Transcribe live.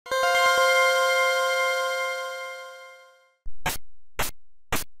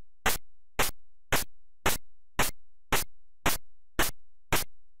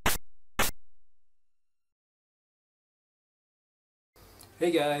Hey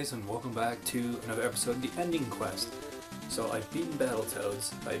guys, and welcome back to another episode of The Ending Quest. So I've beaten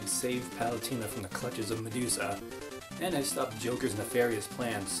Battletoads, I've saved Palutena from the clutches of Medusa, and I've stopped Joker's nefarious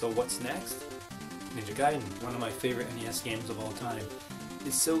plans. So what's next? Ninja Gaiden, one of my favorite NES games of all time.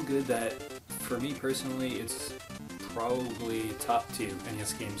 It's so good that, for me personally, it's probably top 2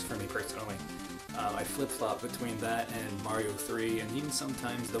 NES games for me personally. I flip-flop between that and Mario 3, and even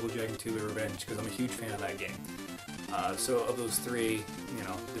sometimes Double Dragon 2 The Revenge, because I'm a huge fan of that game. So of those 3,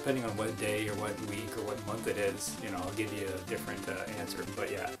 depending on what day or what week or what month it is, I'll give you a different answer.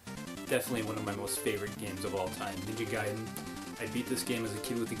 But yeah, definitely one of my most favorite games of all time. Ninja Gaiden. I beat this game as a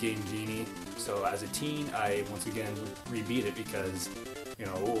kid with the Game Genie, so as a teen, I once again rebeat it because,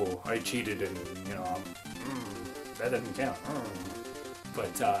 I cheated and, that doesn't count.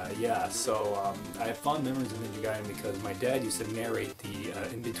 But yeah, so I have fond memories of Ninja Gaiden because my dad used to narrate the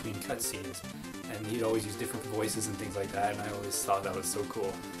in-between cutscenes, and he'd always use different voices and things like that, and I always thought that was so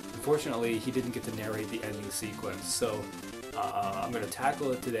cool. Unfortunately, he didn't get to narrate the ending sequence, so I'm going to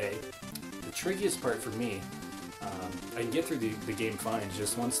tackle it today. The trickiest part for me, I can get through the game fine,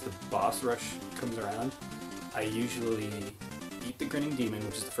 just once the boss rush comes around, I usually beat the Grinning Demon,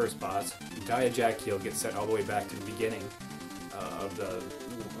 which is the first boss, die a Jack Heel, get sent all the way back to the beginning of the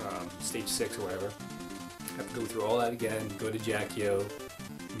stage 6 or whatever. Have to go through all that again, go to Jackio,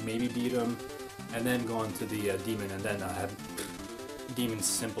 maybe beat him, and then go on to the demon, and then have demon's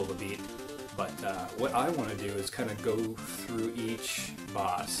simple to beat. But what I want to do is kind of go through each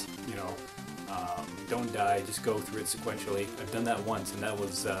boss, don't die, just go through it sequentially. I've done that once, and that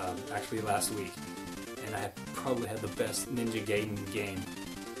was actually last week, and I probably had the best Ninja Gaiden game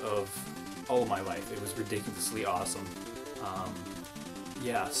of all of my life. It was ridiculously awesome.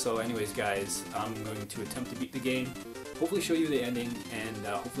 Yeah, so anyways guys, I'm going to attempt to beat the game, hopefully show you the ending, and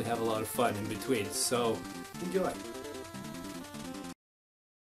hopefully have a lot of fun in between, so enjoy!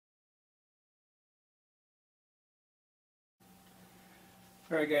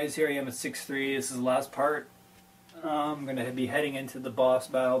 Alright guys, here I am at 6-3, this is the last part. I'm going to be heading into the boss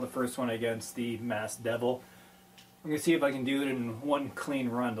battle, the first one against the Masked Devil. I'm going to see if I can do it in one clean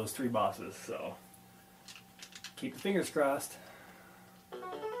run, those 3 bosses, so keep your fingers crossed.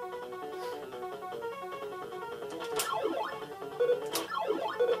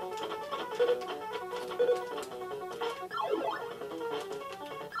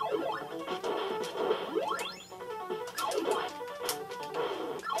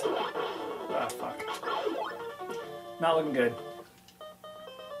 Ah, fuck. Not looking good.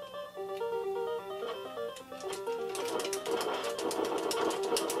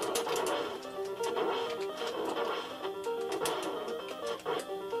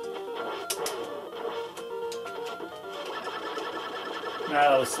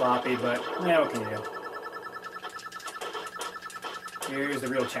 That was sloppy, but yeah, what can you do? Here's the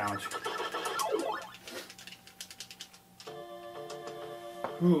real challenge.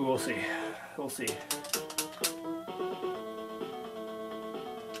 Ooh, we'll see. We'll see.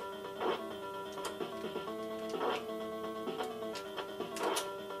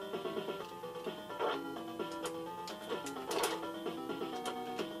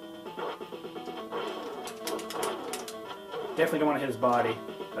 Definitely don't want to hit his body.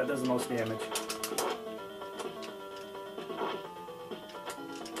 That does the most damage.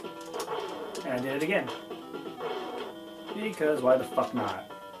 And I did it again. Because why the fuck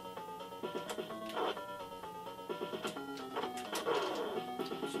not?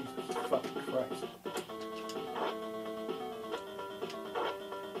 Jesus fucking Christ.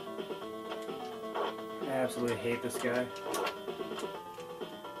 I absolutely hate this guy.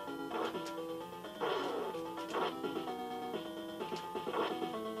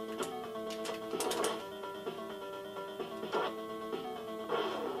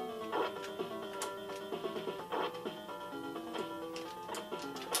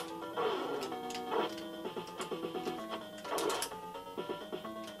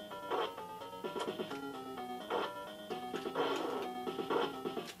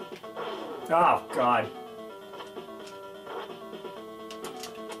 Oh, God.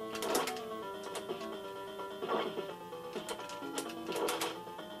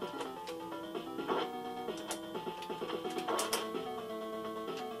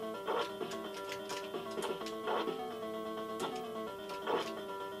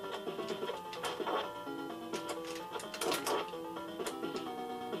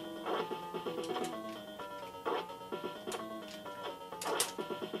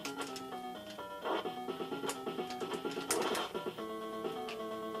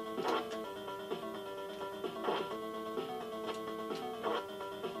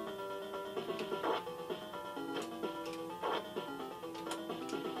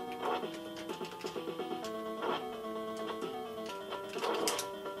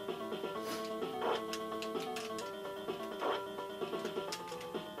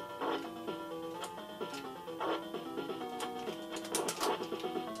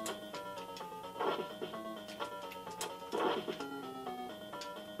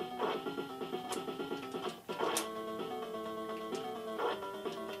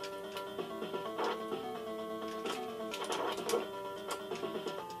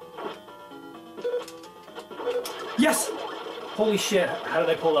 Yes! Holy shit, how did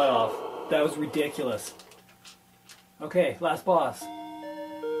I pull that off? That was ridiculous. Okay, last boss.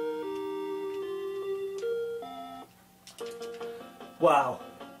 Wow.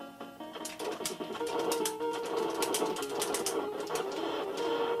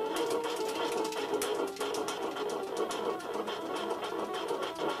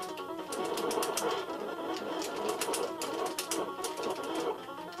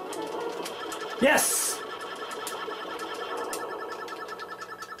 Yes!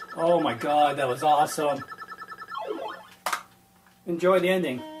 Oh my god, that was awesome. Enjoy the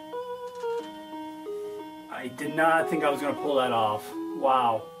ending. I did not think I was going to pull that off.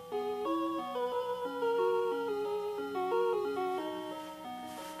 Wow.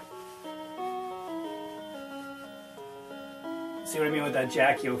 See what I mean with that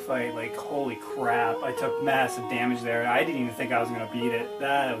Jackio fight? Like, holy crap. I took massive damage there. I didn't even think I was going to beat it.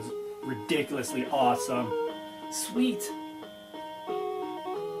 That was ridiculously awesome. Sweet.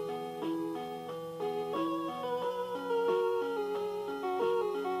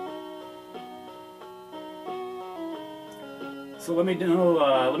 So let me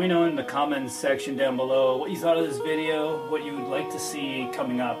know in the comments section down below what you thought of this video, what you would like to see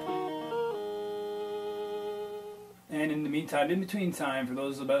coming up. And in the meantime, in between time, for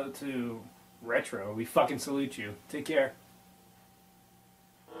those about to retro, we fucking salute you. Take care.